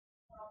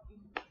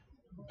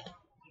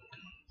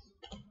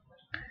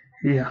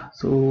Yeah,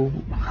 so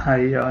hi,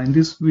 in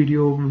this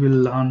video we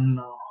will learn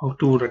how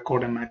to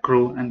record a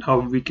macro and how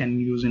we can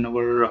use in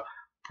our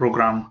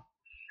program.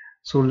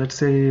 So let's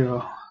say,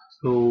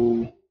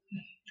 so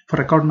for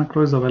record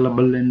macro is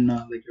available in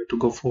like you have to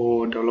go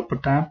for developer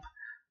tab.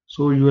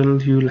 So you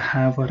will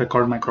have a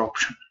record macro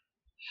option.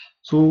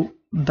 So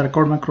the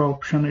record macro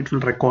option, it will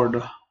record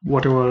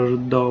whatever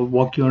the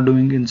work you are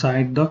doing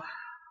inside the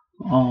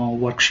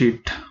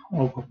worksheet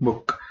or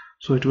workbook.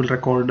 So it will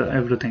record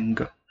everything,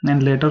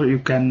 and later you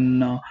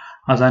can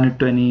assign it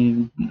to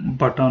any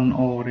button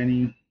or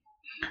any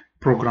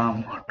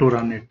program to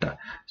run it.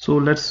 So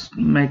let's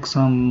make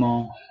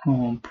some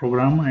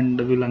program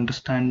and we'll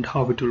understand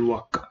how it will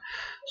work.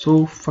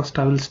 So first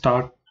I will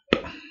start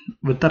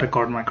with the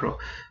record macro.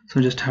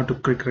 So just have to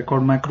click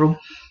record macro.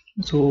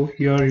 So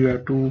here you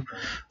have to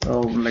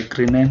like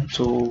rename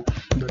so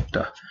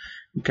that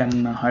you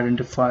can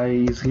identify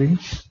easily.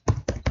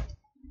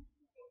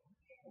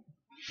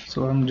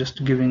 So I'm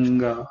just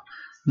giving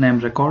name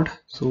record.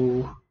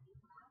 So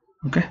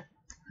okay,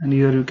 and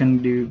here you can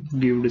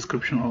give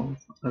description of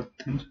the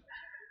things.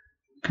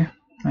 Okay,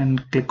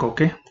 and click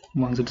OK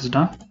once it is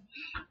done.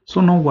 So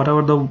now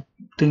whatever the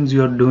things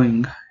you are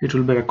doing, it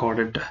will be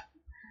recorded.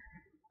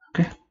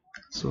 Okay,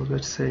 so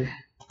let's say,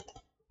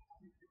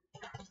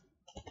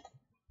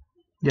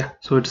 yeah,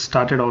 so it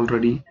started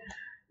already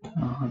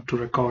to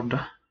record.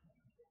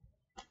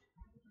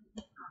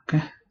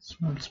 Okay, so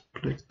I'll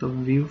split the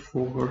view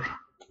for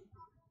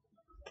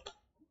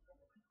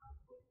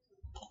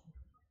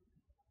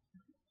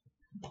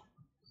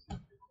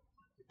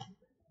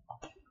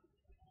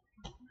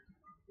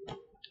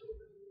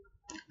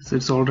so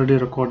it's already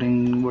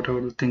recording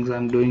whatever the things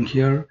I'm doing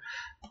here,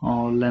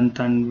 length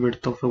and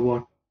width of the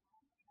work,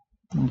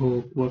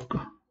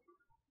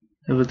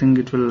 everything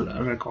it will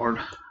record.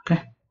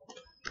 Okay,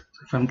 so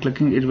if I'm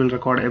clicking, it will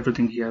record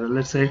everything here.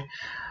 Let's say,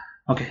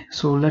 okay,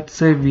 so let's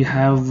say we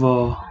have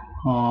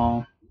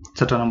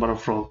set a number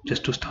of rows.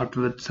 Just to start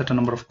with, set a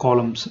number of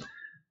columns.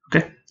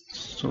 Okay,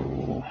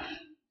 so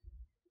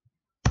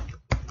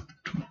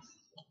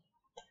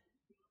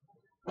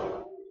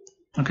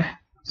okay,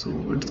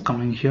 so it's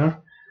coming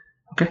here.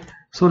 Okay,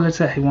 so let's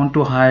say I want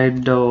to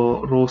hide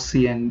row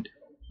C and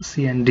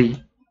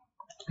D.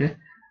 Okay,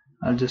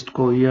 I'll just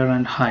go here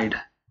and hide.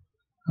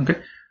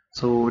 Okay,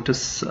 so it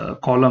is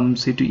column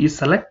C to E,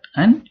 select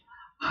and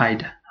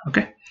hide.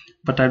 Okay,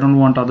 but I don't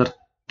want other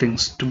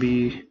things to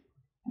be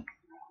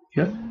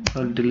here.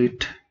 I'll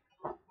delete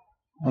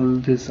all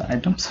these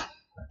items,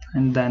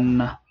 and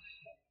then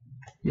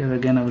here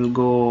again I will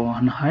go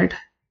and hide.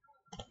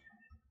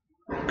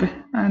 Okay,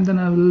 and then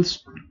I will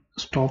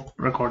stop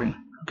recording.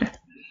 Okay,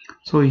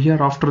 so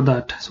here after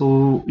that,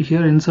 so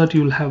here insert,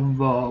 you will have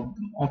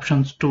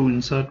options to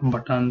insert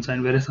buttons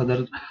and various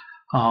other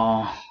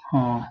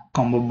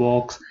combo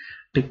box,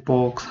 tick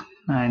box,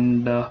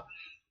 and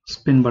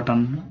spin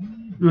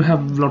button. You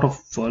have a lot of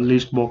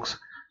list box.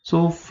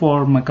 So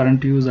for my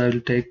current use, I will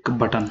take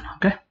button.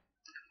 Okay,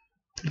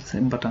 let's say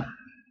button.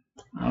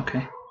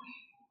 Okay,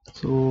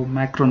 so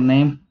macro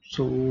name,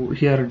 so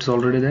here it's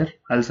already there.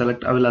 I'll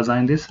select, I will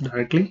assign this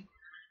directly.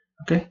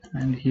 Okay,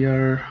 and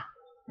here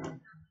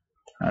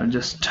I'll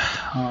just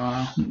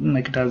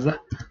make it as a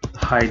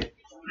hide.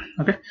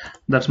 Okay,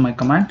 that's my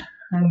command,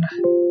 and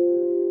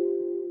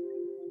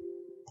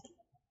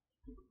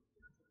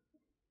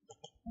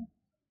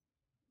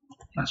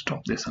I'll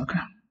stop this. Okay,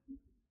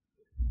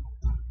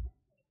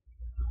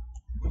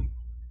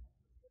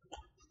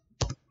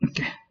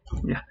 okay,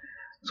 yeah,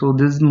 so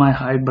this is my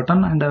hide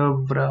button, and I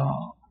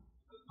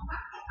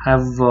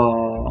have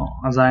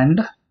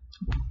assigned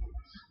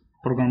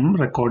program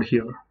record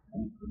here.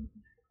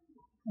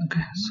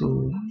 Okay,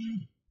 so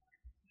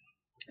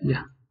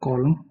yeah,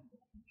 column.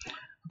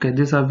 Okay,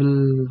 this I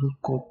will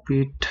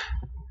copy it.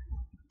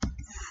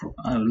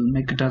 I will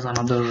make it as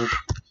another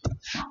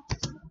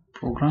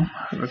program,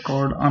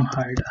 record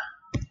unhide.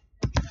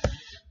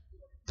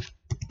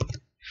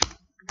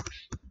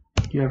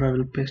 Here I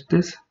will paste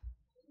this.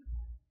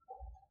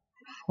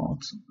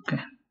 False.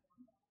 Okay,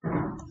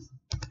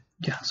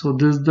 yeah, so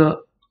this is the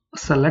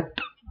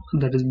select,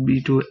 that is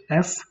B to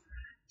F,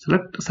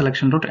 select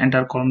selection dot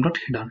entire column dot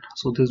hidden.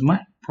 So this is my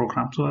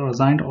program. So I've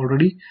assigned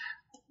already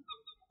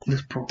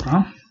this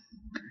program,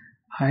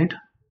 hide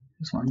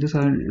this one. This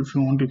if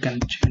you want, you can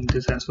change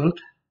this as well,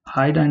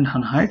 hide and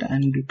unhide,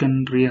 and you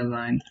can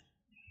reassign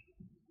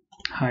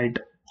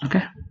hide.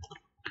 Okay,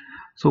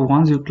 so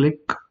once you click,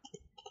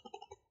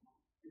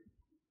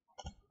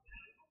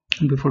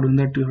 before doing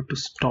that, you have to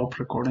stop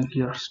recording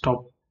here.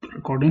 Stop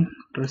recording,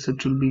 rest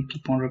it will be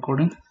keep on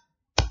recording.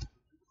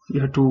 You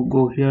have to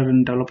go here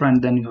in developer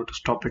and then you have to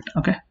stop it.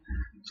 Okay,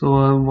 so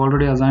I've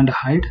already assigned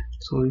hide.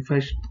 So if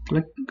I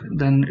click,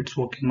 then it's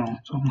working now.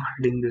 So I'm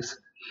hiding this.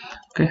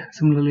 Okay,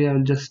 similarly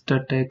I'll just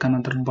take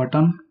another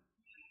button,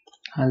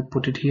 I'll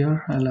put it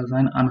here, I'll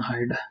assign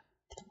unhide.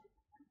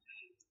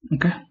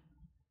 Okay,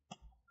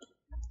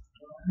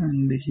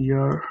 and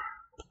here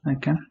I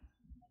can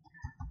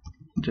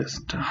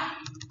just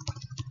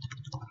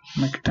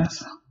make it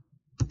as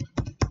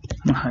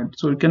hide.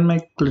 So you can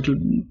make little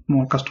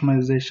more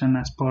customization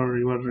as per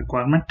your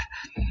requirement.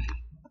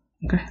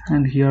 Okay,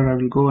 and here I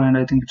will go, and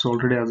I think it's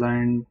already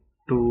assigned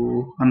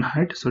to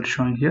unhide, so it's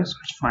showing here, so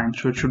it's fine,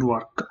 so it should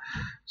work.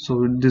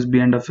 So this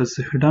BNF is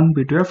hidden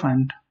B2F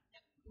and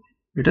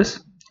it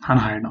is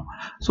unhide now.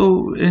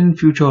 So in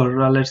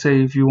future, let's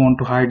say if you want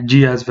to hide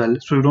G as well,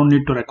 so you don't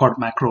need to record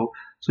macro.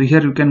 So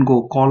here you can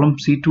go column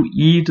C to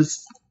E. It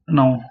is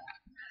now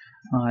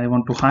I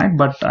want to hide,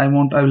 but I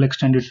will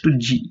extend it to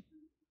G.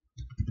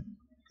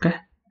 Okay,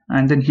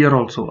 and then here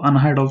also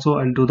unhide also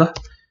I'll do the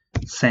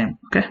same.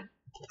 Okay,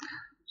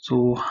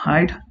 so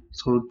hide,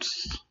 so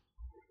it's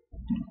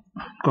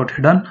got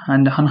hidden,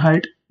 and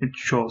unhide it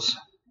shows.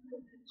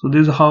 So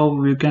this is how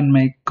we can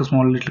make a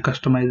small little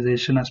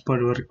customization as per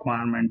your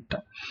requirement.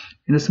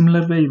 In a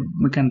similar way,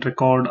 we can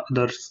record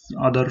other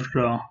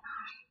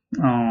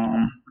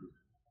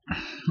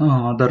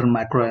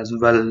macro as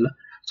well,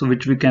 so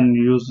which we can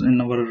use in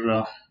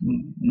our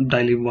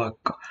daily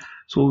work.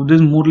 So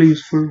this is morely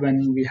useful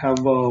when we have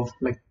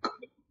like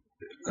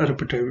a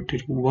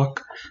repetitive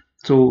work,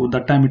 so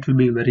that time it will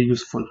be very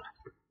useful.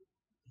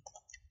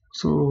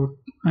 So,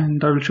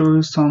 and I will show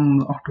you some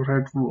how to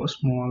write a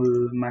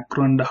small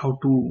macro and how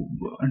to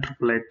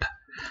interpolate.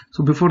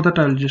 So before that,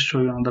 I'll just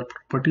show you another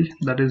property,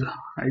 that is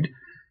hide.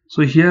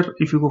 So here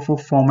if you go for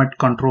format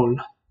control,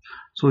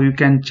 so you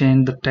can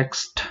change the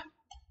text,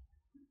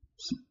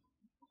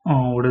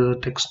 what is the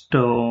text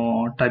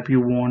type you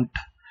want,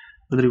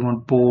 whether you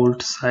want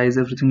bold, size,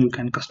 everything you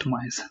can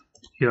customize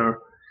here.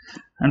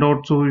 And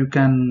also you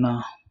can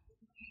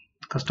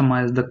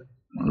customize the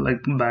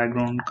like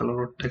background color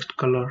or text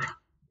color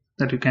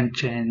that you can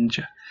change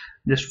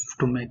just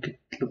to make it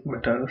look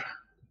better.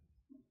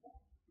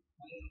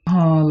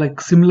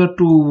 Like similar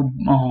to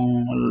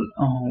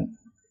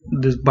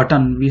this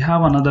button, we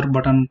have another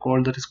button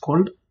that is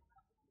called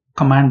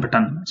command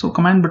button. So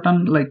command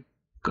button, like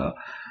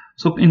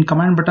so in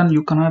command button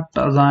you cannot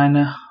assign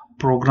a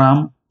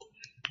program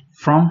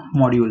from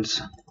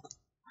modules.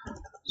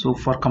 So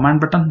for command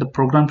button, the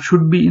program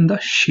should be in the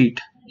sheet.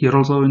 Here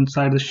also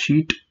inside the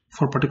sheet,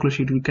 for particular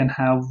sheet we can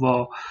have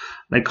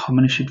like how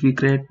many sheet we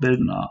create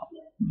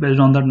based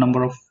on that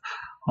number of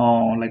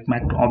like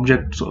macro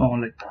objects, or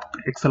like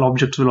Excel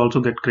objects will also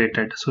get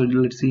created. So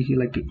let's see here,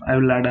 like I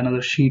will add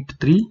another sheet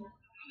 3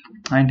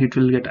 and it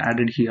will get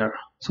added here.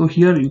 So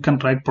here you can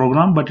write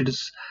program, but it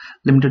is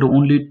limited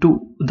only to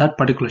that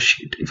particular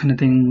sheet. If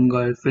anything,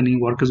 if any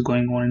work is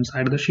going on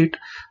inside the sheet,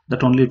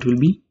 that only it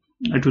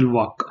will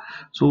work.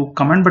 So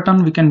command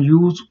button we can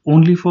use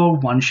only for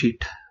one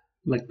sheet,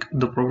 like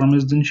the program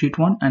is in sheet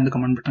 1 and the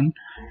command button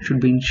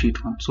should be in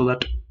sheet 1, so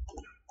that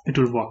it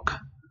will work,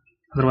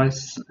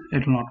 otherwise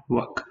it will not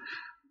work.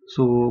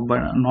 So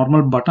by a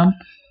normal button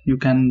you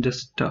can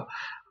just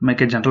make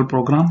a general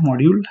program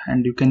module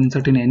and you can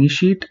insert in any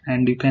sheet,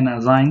 and you can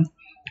assign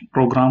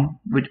program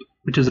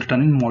which is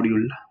written in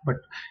module. But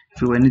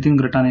if you have anything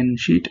written in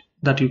sheet,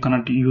 that you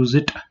cannot use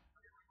it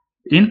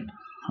in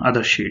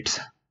other sheets.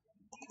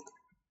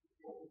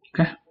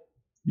 Okay,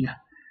 yeah.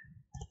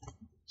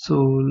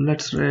 So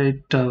let's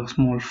write a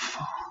small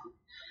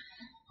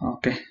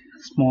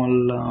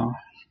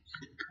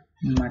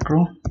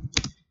macro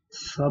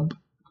sub,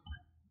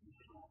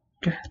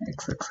 okay,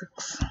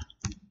 xxx.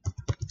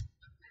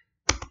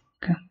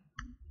 Okay,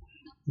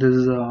 this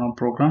is a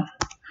program.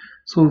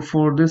 So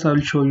for this I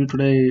will show you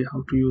today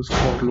how to use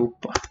for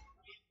loop.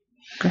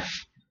 Okay,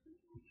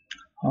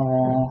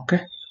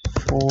 okay,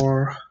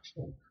 for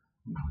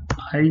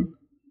I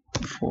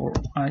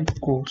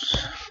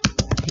equals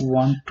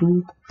 1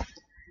 to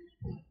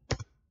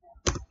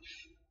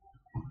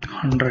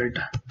 100.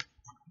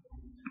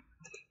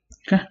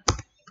 Okay,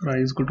 for I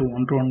is equal to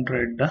 1 to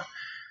 100.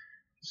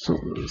 So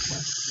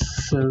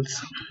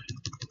cells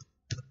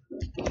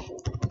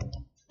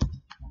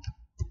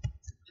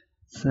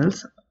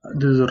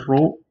this is a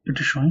row, it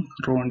is showing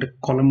row and a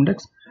column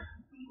index.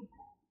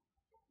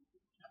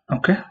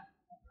 Okay,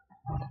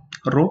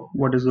 row,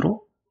 what is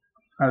row?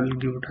 I will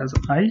give it as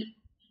I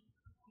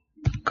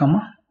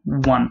comma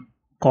 1,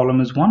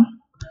 column is 1.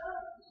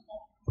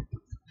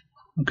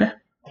 Okay,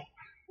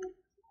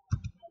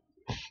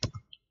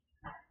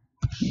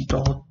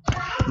 dot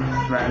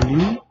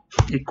value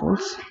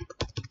equals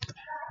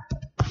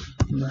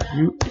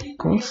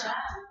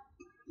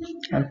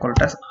I'll call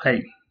it as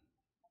I.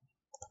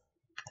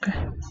 Okay,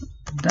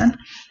 then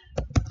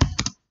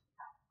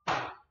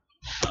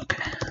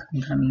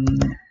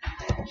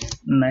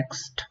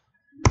next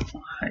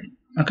I.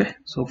 Okay,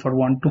 so for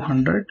 1 to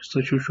 100, so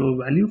you show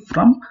value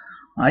from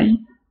I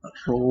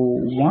row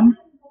 1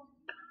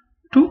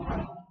 to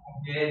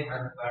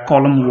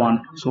column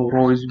 1. So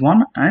row is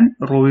 1 and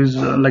row is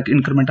like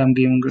increment I'm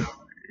giving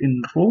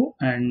in row,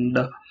 and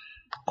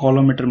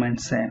column it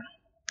remains same.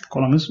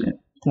 Column is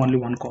only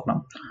one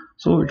column.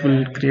 So it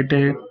will create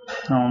a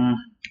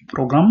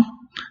program.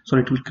 So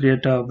it will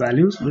create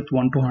values with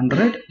 1 to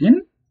 100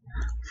 in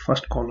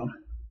first column.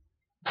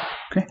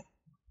 Okay,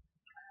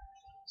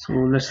 so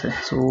let's say,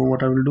 so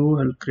what I will do,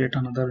 I'll create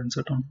another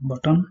insert on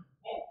button.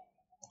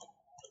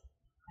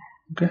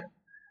 Okay,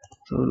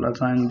 So we'll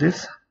assign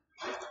this.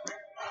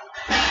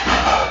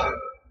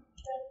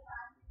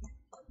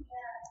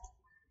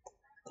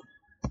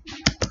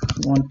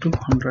 One to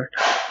 100.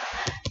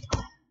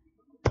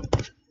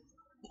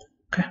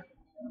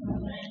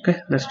 Okay,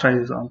 let's try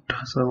this out.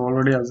 So I've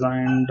already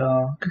assigned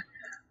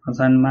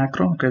assign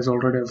macro. Okay, it's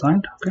already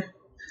assigned. Okay,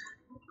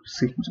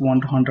 see, it's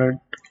 1 to 100,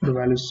 the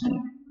value is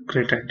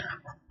created.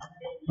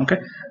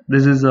 Okay,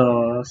 this is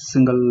a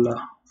single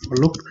for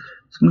loop.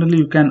 Similarly,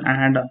 you can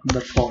add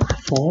another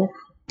for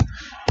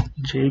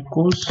j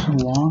equals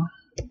 1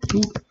 to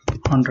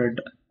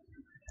 100.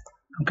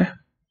 Okay,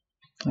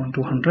 1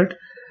 to 100.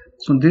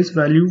 So this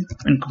value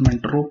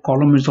increment, row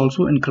column is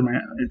also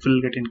increment, it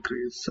will get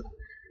increased.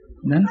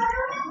 Then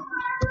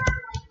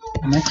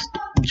next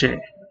j.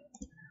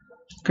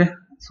 Okay,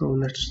 so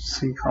let's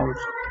see how.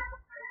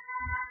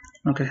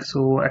 Okay,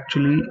 so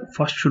actually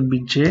first should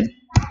be j,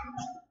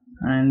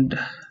 and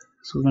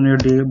so when you're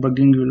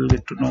debugging you will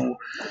get to know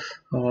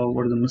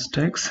what are the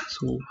mistakes,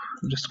 so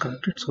just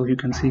correct it so you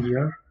can see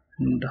here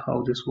and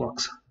how this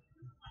works.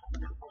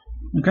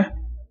 Okay,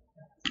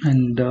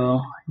 and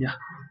yeah,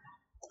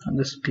 I'll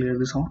just clear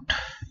this out.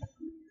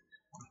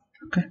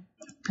 Okay,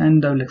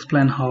 and I will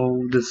explain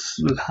how this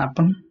will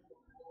happen.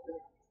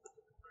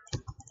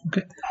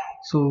 Okay,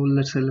 so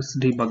let's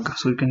debug.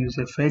 So you can use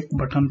a fake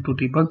button to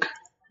debug.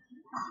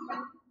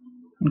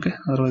 Okay,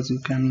 otherwise you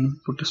can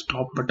put a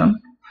stop button,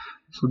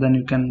 so then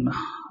you can,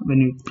 when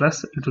you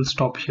press, it will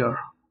stop here.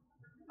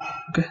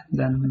 Okay,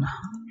 then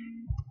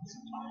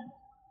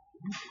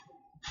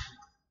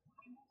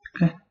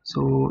okay,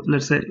 so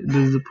let's say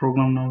this is the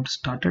program now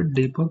started.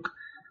 Debug,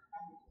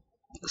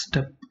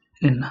 step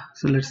in.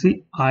 So let's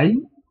see, I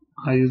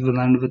is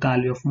aligned with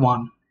value of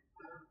 1.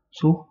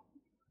 So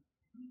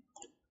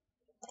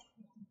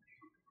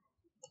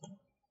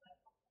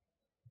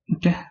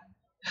okay,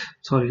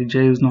 sorry,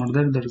 j is not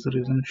there, that is the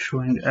reason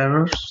showing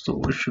errors,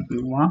 so it should be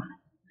 1.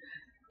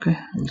 Okay,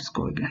 let's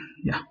go again.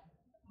 Yeah,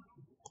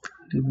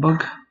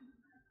 debug,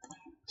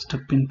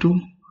 step into.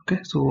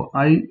 Okay, so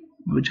I,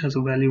 which has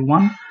a value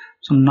 1,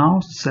 so now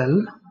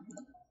cell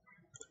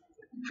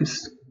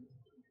is,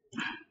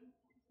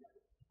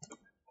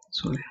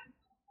 sorry,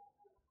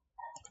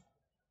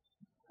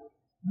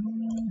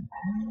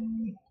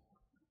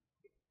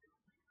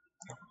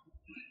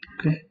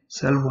 okay,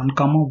 cell 1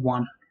 comma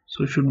 1,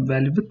 so it should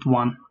value with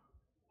 1.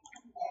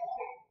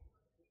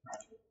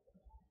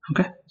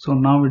 Okay, so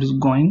now it is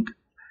going.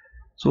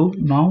 So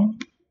now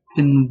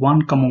in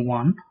 1 comma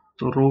 1,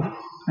 so row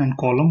and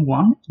column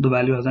 1, the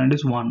value assigned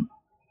is 1.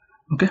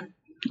 Okay,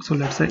 so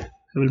let's say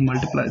I will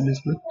multiply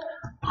this with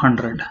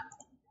 100.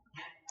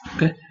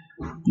 Okay,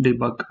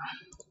 debug.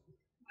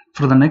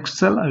 For the next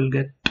cell I will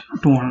get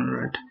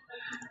 200.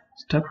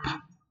 Step.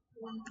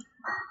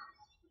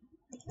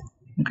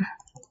 Okay,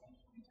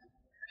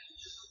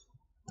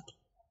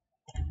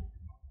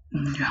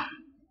 yeah,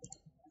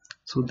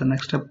 so the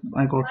next step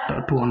I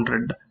got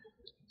 200.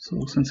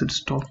 So since it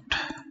stopped,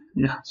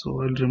 yeah,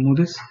 so I'll remove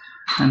this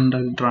and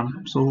I'll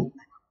run. So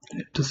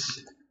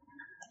it's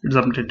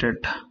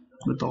updated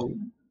with all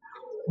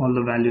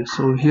the values.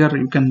 So here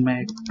you can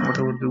make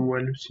whatever the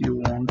values you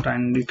want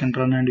and you can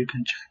run and you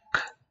can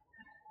check.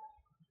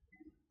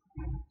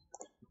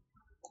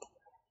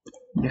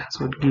 Yeah,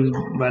 so it gives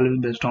values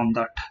based on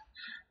that,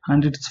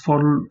 and it's for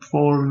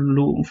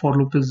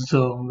loop is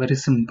very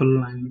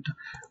simple and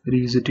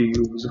very easy to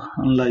use,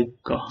 unlike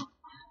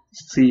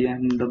C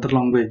and other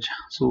language.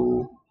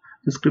 So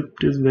the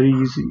script is very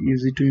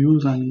easy to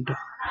use and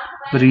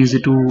very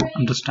easy to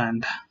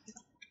understand.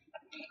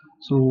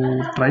 So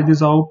try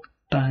this out,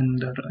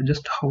 and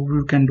just how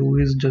you can do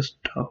is just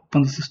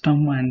open the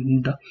system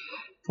and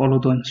follow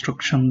the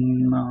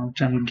instruction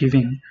which I'm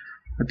giving.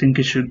 I think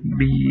it should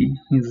be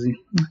easy.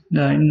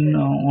 In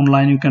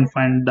online you can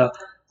find a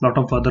lot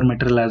of other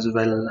material as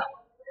well.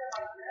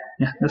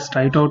 Yeah, just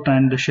try it out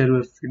and share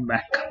your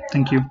feedback.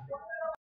 Thank you.